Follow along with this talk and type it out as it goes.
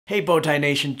Hey Bowtie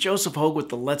Nation, Joseph Hogue with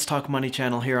the Let's Talk Money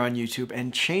channel here on YouTube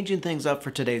and changing things up for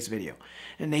today's video.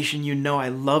 And Nation, you know I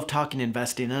love talking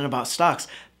investing and about stocks,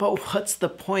 but what's the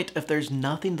point if there's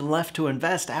nothing left to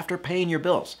invest after paying your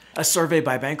bills? A survey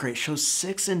by Bankrate shows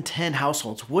 6 in 10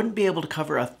 households wouldn't be able to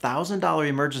cover a $1,000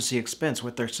 emergency expense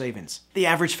with their savings. The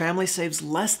average family saves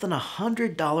less than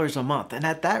 $100 a month, and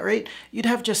at that rate, you'd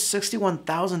have just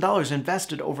 $61,000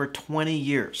 invested over 20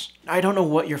 years. I don't know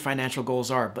what your financial goals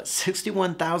are, but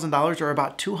 $61,000 or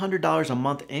about $200 a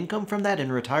month income from that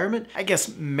in retirement? I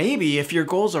guess maybe if your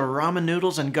goals are ramen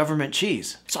noodles and government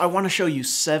cheese. So I want to show you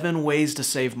 7 ways to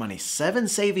save money, 7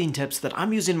 saving tips that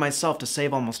I'm using myself to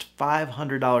save almost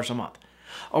 $500 a month.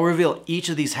 I'll reveal each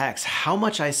of these hacks, how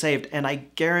much I saved, and I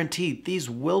guarantee these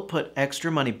will put extra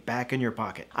money back in your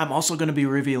pocket. I'm also going to be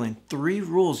revealing 3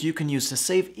 rules you can use to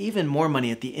save even more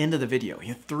money at the end of the video. You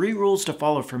have 3 rules to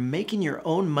follow for making your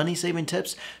own money saving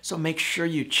tips, so make sure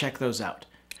you check those out.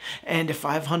 And if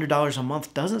 $500 a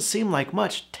month doesn't seem like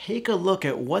much, take a look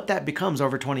at what that becomes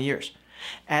over 20 years.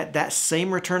 At that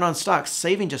same return on stocks,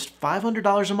 saving just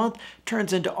 $500 a month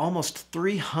turns into almost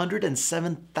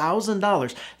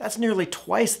 $307,000. That's nearly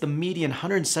twice the median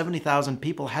 170,000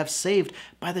 people have saved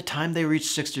by the time they reach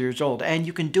 60 years old, and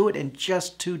you can do it in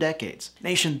just 2 decades.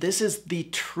 Nation, this is the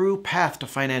true path to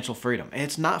financial freedom.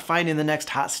 It's not finding the next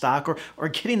hot stock or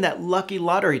getting that lucky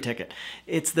lottery ticket.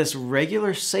 It's this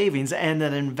regular savings and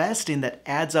an investing that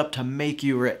adds up to make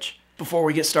you rich. Before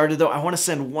we get started though, I want to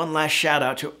send one last shout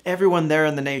out to everyone there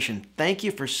in the nation. Thank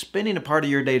you for spending a part of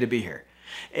your day to be here.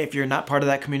 If you're not part of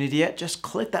that community yet, just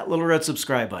click that little red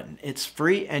subscribe button. It's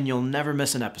free and you'll never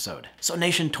miss an episode. So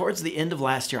Nation, towards the end of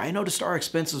last year, I noticed our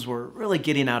expenses were really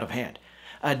getting out of hand.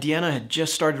 Deanna had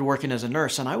just started working as a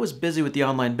nurse and I was busy with the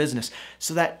online business,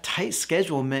 so that tight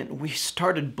schedule meant we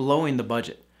started blowing the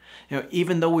budget.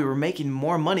 Even though we were making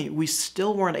more money, we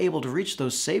still weren't able to reach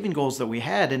those saving goals that we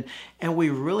had, and we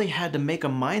really had to make a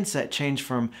mindset change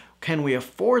from can we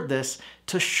afford this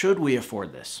to should we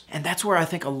afford this? And that's where I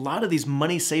think a lot of these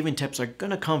money saving tips are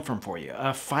going to come from for you.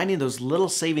 Finding those little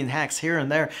saving hacks here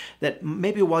and there that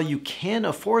maybe while you can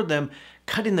afford them,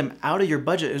 cutting them out of your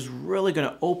budget is really going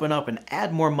to open up and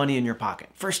add more money in your pocket.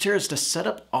 First here is to set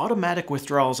up automatic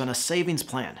withdrawals and a savings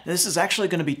plan. This is actually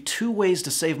going to be 2 ways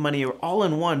to save money all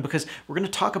in one, because we're going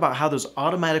to talk about how those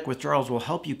automatic withdrawals will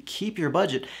help you keep your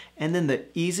budget, and then the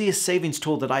easiest savings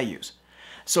tool that I use.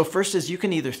 So first is you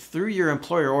can either through your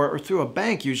employer or through a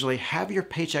bank usually have your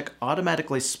paycheck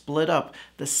automatically split up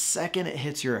the second it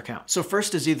hits your account. So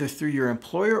first is either through your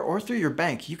employer or through your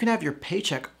bank, you can have your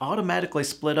paycheck automatically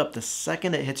split up the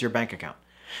second it hits your bank account.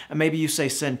 And maybe you say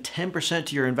send 10%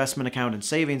 to your investment account and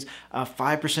savings,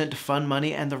 5% to fund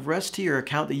money, and the rest to your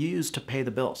account that you use to pay the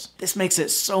bills. This makes it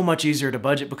so much easier to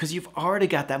budget because you've already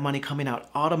got that money coming out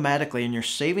automatically in your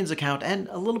savings account and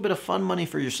a little bit of fun money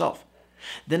for yourself.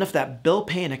 Then if that bill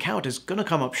paying account is going to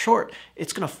come up short,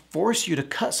 it's going to force you to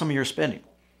cut some of your spending.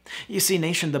 You see,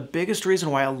 Nation, the biggest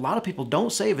reason why a lot of people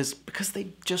don't save is because they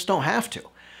just don't have to.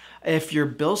 If your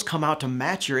bills come out to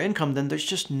match your income, then there's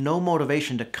just no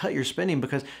motivation to cut your spending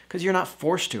because you're not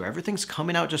forced to. Everything's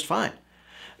coming out just fine.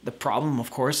 The problem,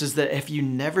 of course, is that if you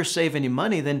never save any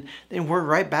money, then we're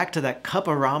right back to that cup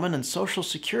of ramen and Social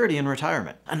Security in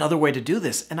retirement. Another way to do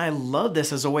this, and I love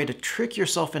this as a way to trick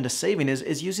yourself into saving,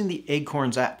 is using the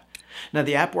Acorns app. Now,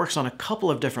 the app works on a couple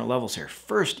of different levels here.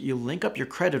 First, you link up your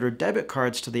credit or debit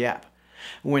cards to the app.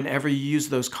 Whenever you use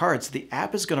those cards, the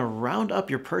app is going to round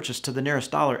up your purchase to the nearest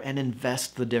dollar and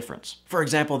invest the difference. For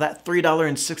example, that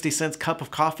 $3.60 cup of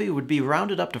coffee would be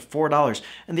rounded up to $4,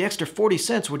 and the extra 40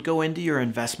 cents would go into your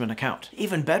investment account.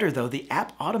 Even better though, the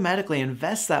app automatically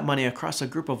invests that money across a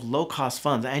group of low-cost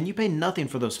funds, and you pay nothing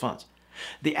for those funds.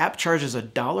 The app charges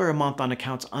 $1 a month on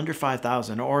accounts under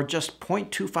 $5,000, or just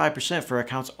 0.25% for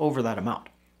accounts over that amount.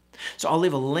 So I'll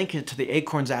leave a link to the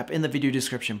Acorns app in the video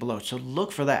description below, so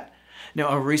look for that. Now,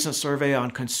 a recent survey on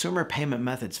consumer payment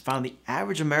methods found the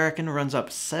average American runs up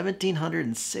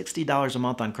 $1,760 a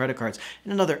month on credit cards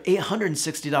and another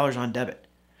 $860 on debit.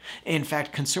 In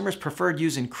fact, consumers preferred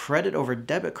using credit over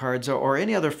debit cards or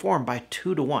any other form by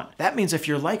 2 to 1. That means if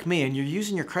you're like me and you're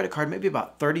using your credit card maybe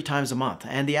about 30 times a month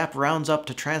and the app rounds up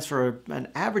to transfer an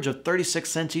average of 36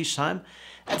 cents each time,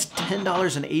 that's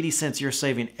 $10.80 you're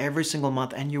saving every single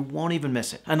month, and you won't even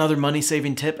miss it. Another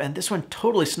money-saving tip, and this one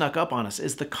totally snuck up on us,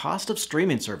 is the cost of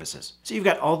streaming services. So you've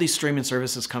got all these streaming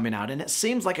services coming out, and it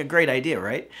seems like a great idea,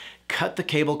 right? Cut the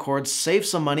cable cord, save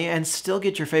some money, and still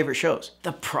get your favorite shows.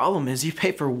 The problem is you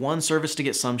pay for one service to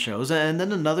get some shows, and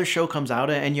then another show comes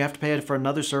out, and you have to pay for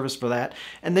another service for that,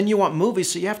 and then you want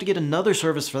movies, so you have to get another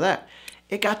service for that.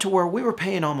 It got to where we were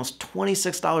paying almost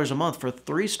 $26 a month for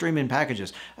 3 streaming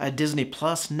packages, Disney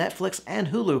Plus, Netflix, and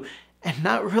Hulu, and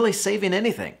not really saving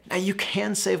anything. Now you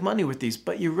can save money with these,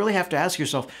 but you really have to ask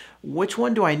yourself, which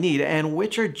one do I need and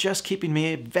which are just keeping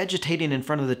me vegetating in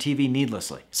front of the TV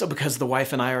needlessly? So because the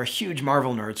wife and I are huge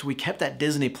Marvel nerds, we kept that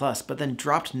Disney Plus, but then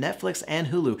dropped Netflix and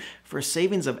Hulu for a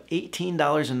savings of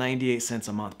 $18.98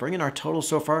 a month, bringing our total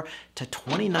so far to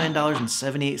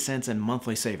 $29.78 in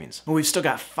monthly savings. And we've still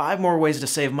got 5 more ways to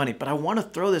save money, but I want to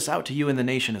throw this out to you in the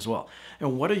nation as well.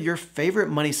 And what are your favorite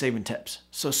money saving tips?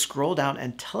 So scroll down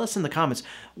and tell us in the comments,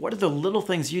 what are the little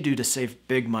things you do to save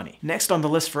big money? Next on the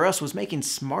list for us was making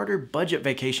smarter budget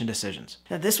vacation decisions.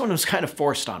 Now this one was kind of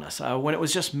forced on us. When it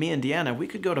was just me and Deanna, we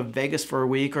could go to Vegas for a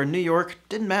week or New York,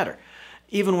 didn't matter.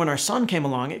 Even when our son came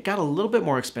along, it got a little bit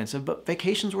more expensive, but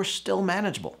vacations were still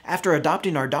manageable. After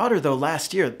adopting our daughter though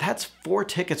last year, that's 4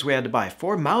 tickets we had to buy,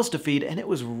 4 mouths to feed, and it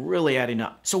was really adding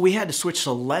up. So we had to switch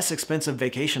to less expensive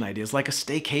vacation ideas like a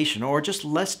staycation or just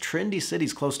less trendy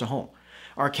cities close to home.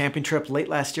 Our camping trip late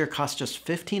last year cost just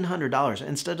 $1,500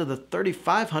 instead of the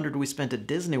 $3,500 we spent at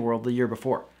Disney World the year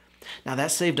before. Now that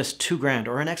saved us $2,000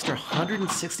 or an extra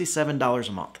 $167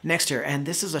 a month. Next year, and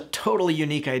this is a totally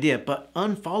unique idea, but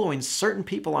unfollowing certain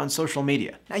people on social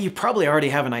media. Now you probably already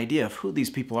have an idea of who these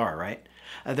people are, right?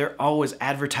 They're always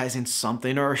advertising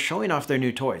something or showing off their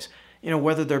new toys.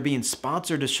 Whether they're being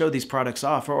sponsored to show these products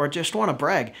off or just want to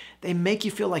brag, they make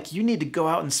you feel like you need to go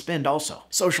out and spend also.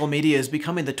 Social media is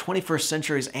becoming the 21st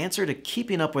century's answer to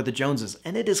keeping up with the Joneses,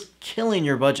 and it is killing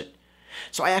your budget.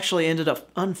 So I actually ended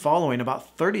up unfollowing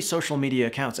about 30 social media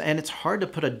accounts, and it's hard to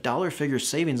put a dollar figure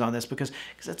savings on this because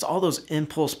it's all those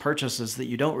impulse purchases that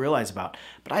you don't realize about.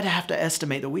 But I'd have to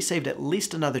estimate that we saved at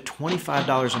least another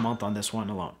 $25 a month on this one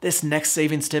alone. This next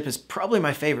savings tip is probably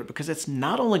my favorite because it's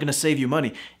not only going to save you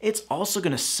money, it's also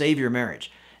going to save your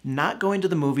marriage. Not going to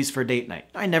the movies for date night.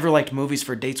 I never liked movies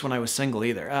for dates when I was single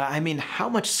either. I mean, how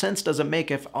much sense does it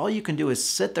make if all you can do is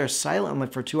sit there silently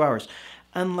for 2 hours?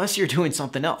 Unless you're doing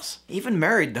something else. Even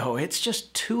married though, it's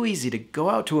just too easy to go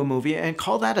out to a movie and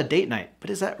call that a date night. But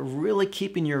is that really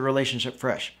keeping your relationship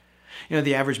fresh?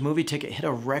 The average movie ticket hit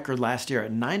a record last year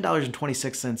at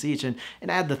 $9.26 each, and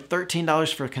add the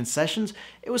 $13 for concessions,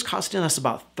 it was costing us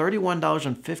about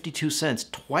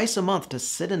 $31.52 twice a month to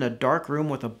sit in a dark room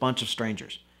with a bunch of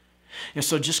strangers.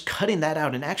 So just cutting that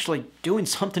out and actually doing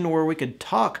something where we could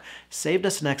talk saved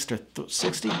us an extra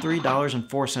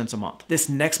 $63.04 a month. This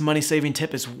next money saving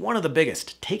tip is one of the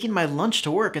biggest, taking my lunch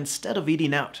to work instead of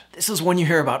eating out. This is one you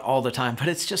hear about all the time, but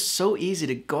it's just so easy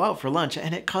to go out for lunch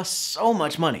and it costs so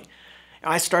much money.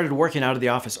 I started working out of the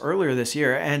office earlier this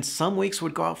year, and some weeks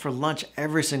would go out for lunch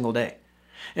every single day.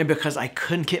 And because I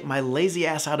couldn't get my lazy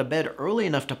ass out of bed early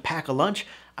enough to pack a lunch,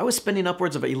 I was spending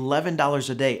upwards of $11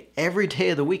 a day every day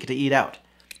of the week to eat out.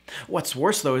 What's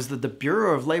worse though is that the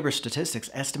Bureau of Labor Statistics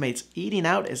estimates eating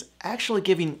out is actually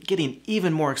getting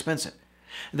even more expensive.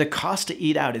 The cost to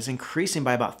eat out is increasing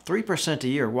by about 3% a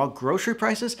year, while grocery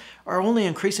prices are only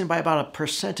increasing by about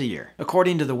 1% a year.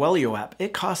 According to the Wellio app,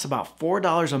 it costs about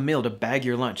 $4 a meal to bag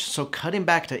your lunch, so cutting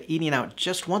back to eating out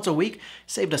just once a week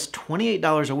saved us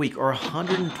 $28 a week or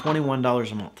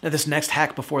 $121 a month. Now this next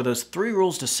hack before those 3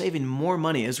 rules to saving more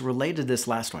money is related to this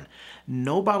last one.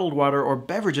 No bottled water or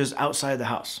beverages outside the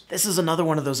house. This is another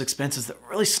one of those expenses that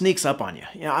really sneaks up on you.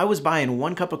 I was buying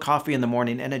 1 cup of coffee in the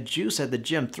morning and a juice at the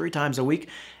gym 3 times a week,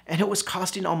 and it was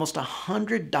costing almost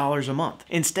 $100 a month.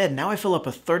 Instead, now I fill up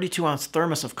a 32-ounce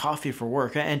thermos of coffee for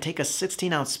work and take a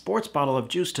 16-ounce sports bottle of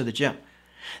juice to the gym.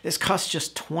 This costs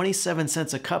just 27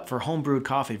 cents a cup for home-brewed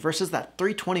coffee versus that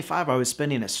 $3.25 I was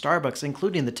spending at Starbucks,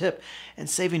 including the tip, and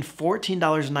saving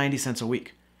 $14.90 a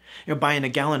week. Buying a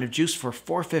gallon of juice for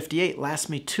 $4.58 lasts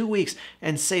me 2 weeks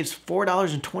and saves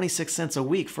 $4.26 a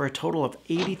week for a total of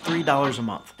 $83 a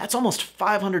month. That's almost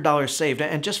 $500 saved,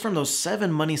 and just from those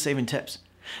 7 money-saving tips.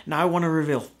 Now I want to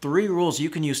reveal 3 rules you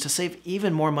can use to save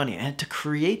even more money and to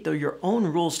create your own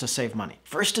rules to save money.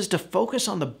 First is to focus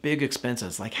on the big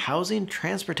expenses like housing,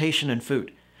 transportation, and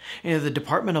food. The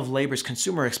Department of Labor's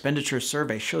Consumer Expenditure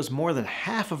Survey shows more than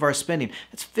half of our spending,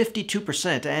 that's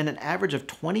 52%, and an average of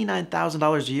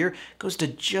 $29,000 a year goes to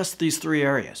just these 3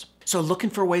 areas. So looking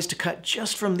for ways to cut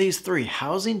just from these 3,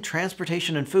 housing,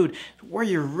 transportation, and food, where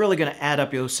you're really going to add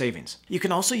up those savings. You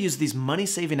can also use these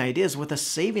money-saving ideas with a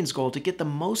savings goal to get the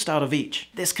most out of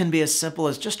each. This can be as simple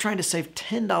as just trying to save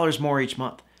 $10 more each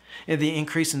month. The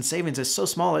increase in savings is so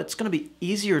small, it's going to be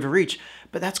easier to reach,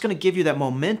 but that's going to give you that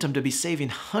momentum to be saving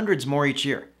hundreds more each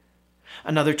year.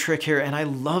 Another trick here, and I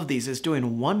love these, is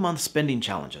doing 1-month spending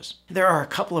challenges. There are a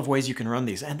couple of ways you can run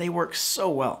these, and they work so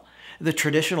well. The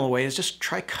traditional way is just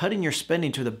try cutting your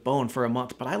spending to the bone for a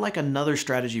month, but I like another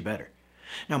strategy better.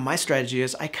 Now, my strategy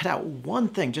is I cut out one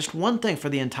thing, just one thing for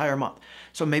the entire month.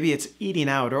 So maybe it's eating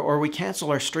out, or we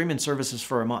cancel our streaming services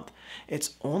for a month.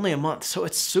 It's only a month, so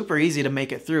it's super easy to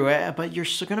make it through, but you're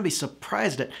going to be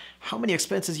surprised at how many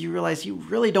expenses you realize you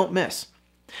really don't miss.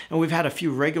 And we've had a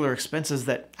few regular expenses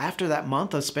that after that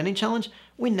month of spending challenge,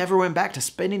 we never went back to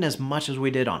spending as much as we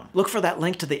did on them. Look for that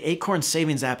link to the Acorn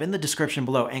Savings app in the description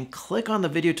below and click on the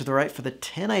video to the right for the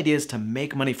 10 ideas to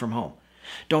make money from home.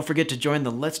 Don't forget to join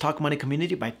the Let's Talk Money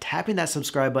community by tapping that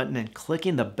subscribe button and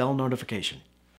clicking the bell notification.